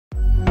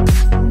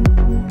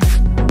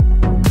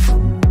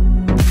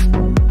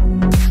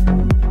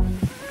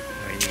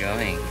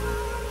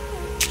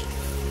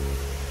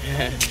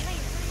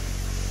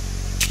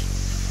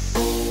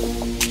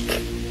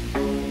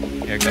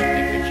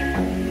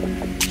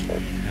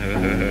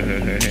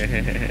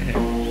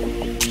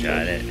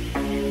Got it.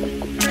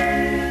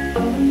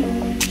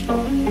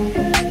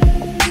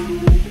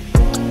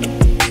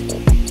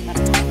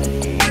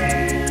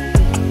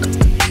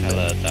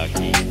 Hello,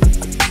 Taki.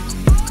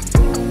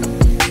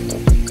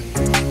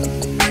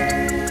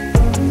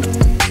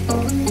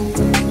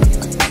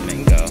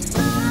 Flamingo.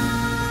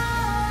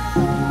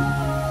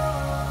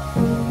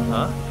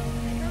 Huh?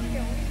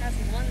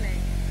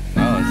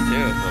 Oh, it's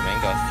two.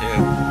 Flamingos too.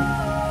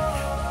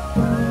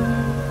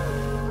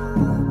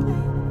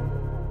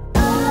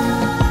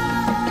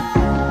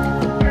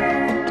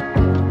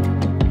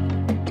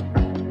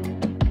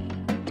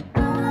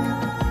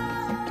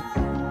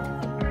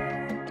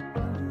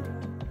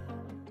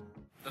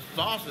 The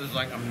sauce is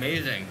like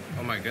amazing.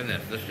 Oh my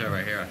goodness, this shit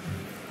right here.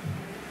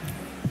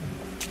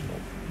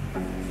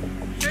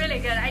 It's really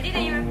good. I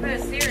didn't even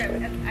put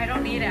syrup. I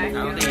don't need it. I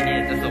don't think you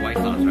need it, just the white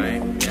sauce,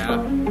 right? Yeah.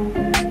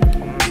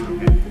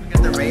 Look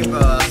at the rainbow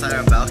outside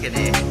our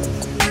balcony.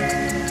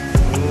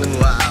 Ooh,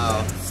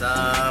 wow.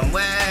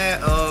 Somewhere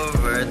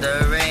over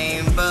the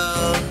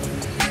rainbow.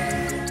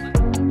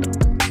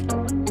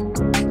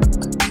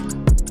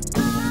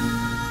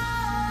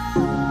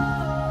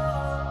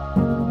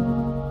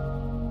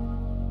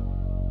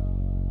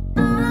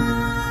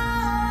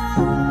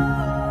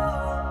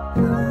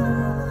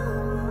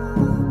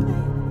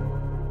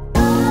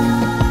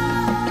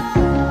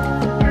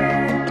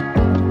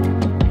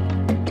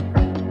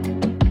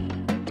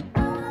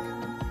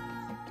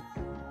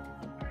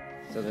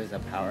 So there's a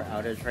power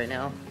outage right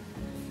now,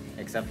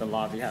 except the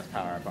lobby has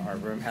power, but our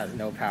room has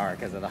no power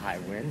because of the high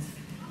winds.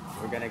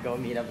 We're gonna go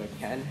meet up with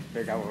Ken,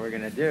 figure out what we're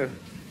gonna do.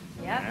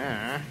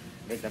 Yep.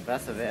 Make the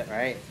best of it,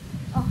 right?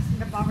 Oh,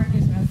 the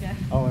barbecue smells good.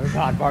 Oh my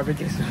god,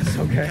 barbecue smells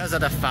so good. Because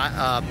of the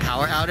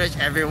power outage,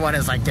 everyone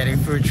is like getting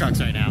food trucks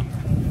right now.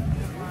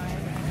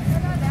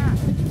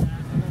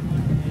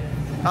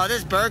 Oh,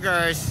 there's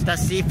burgers.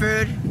 That's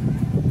seafood.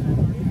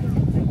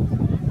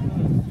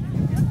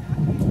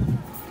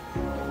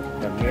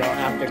 The meal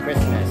after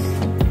Christmas.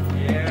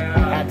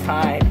 Yeah. At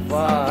Tide.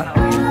 Whoa.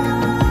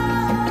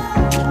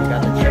 We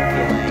got the chip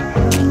feeling.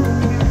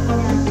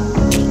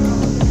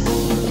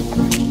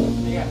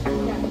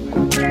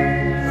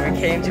 We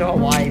came to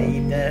Hawaii to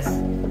eat this.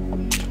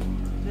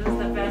 This is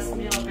the best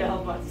meal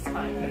available at this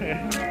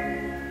time.